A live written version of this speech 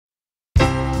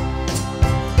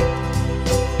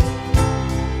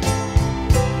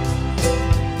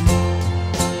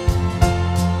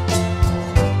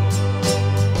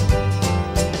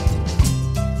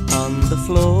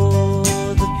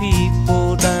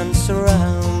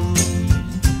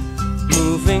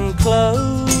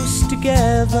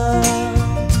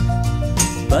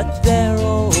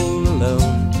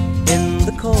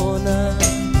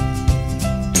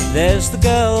there's the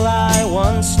girl I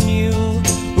once knew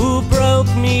who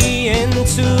broke me in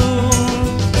two.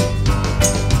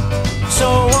 So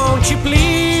won't you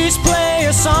please play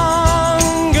a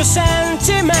song, a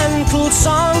sentimental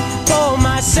song, for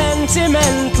my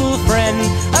sentimental friend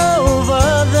over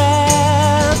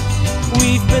there.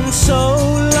 We've been so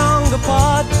long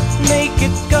apart, make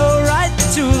it go right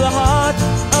to the heart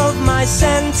of my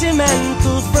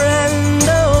sentimental friend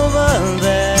over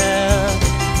there.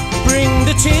 Bring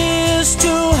the tears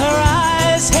to her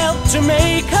eyes, help to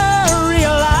make her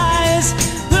realize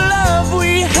the love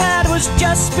we had was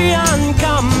just beyond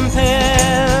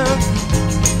compare.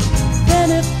 Then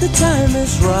if the time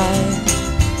is right,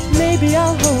 maybe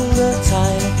I'll hold her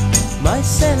tight, my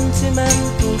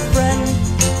sentimental friend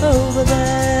over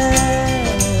there.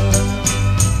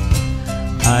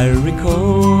 I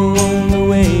recall the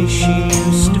way she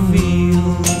used to feel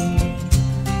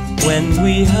when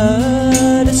we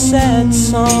heard a sad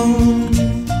song.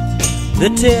 The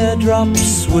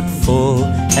teardrops would fall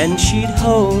and she'd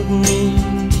hold me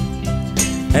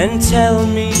and tell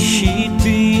me she'd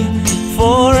be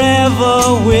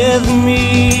forever with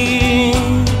me.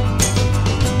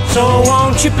 So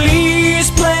won't you please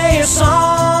play a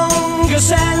song, a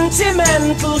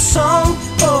sentimental song,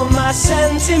 for my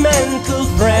sentimental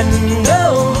friend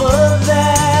over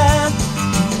there.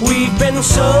 We've been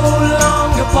so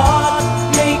long apart,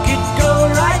 make it go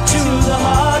right to the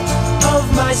heart of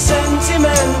my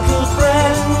sentimental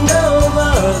friend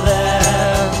over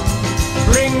there.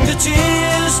 Bring the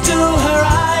tears to her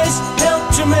eyes, help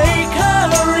to make her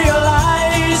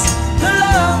realize the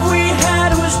love we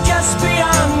had was just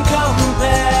beyond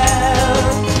compare.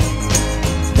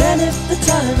 Then if the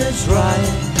time is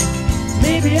right,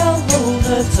 maybe I'll hold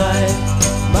her tight,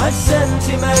 my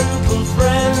sentimental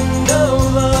friend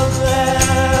over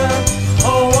there.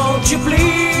 Oh, won't you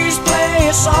please play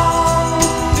a song,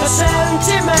 a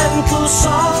sentimental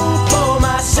song, for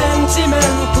my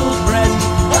sentimental friend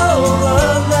over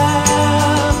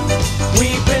there.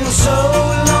 We've been so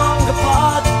long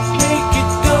apart, make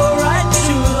it go right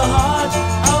to the heart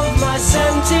of my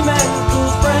sentimental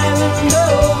friend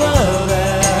over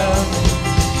there.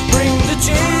 Bring the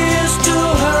tears to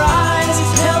her eyes,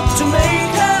 help to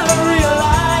make her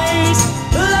realize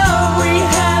the love we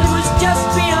had was just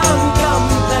beyond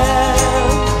compare.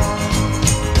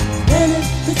 And if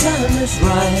the time is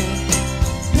right,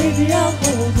 maybe I'll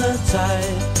hold her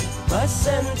tight, my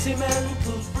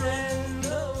sentimental friend.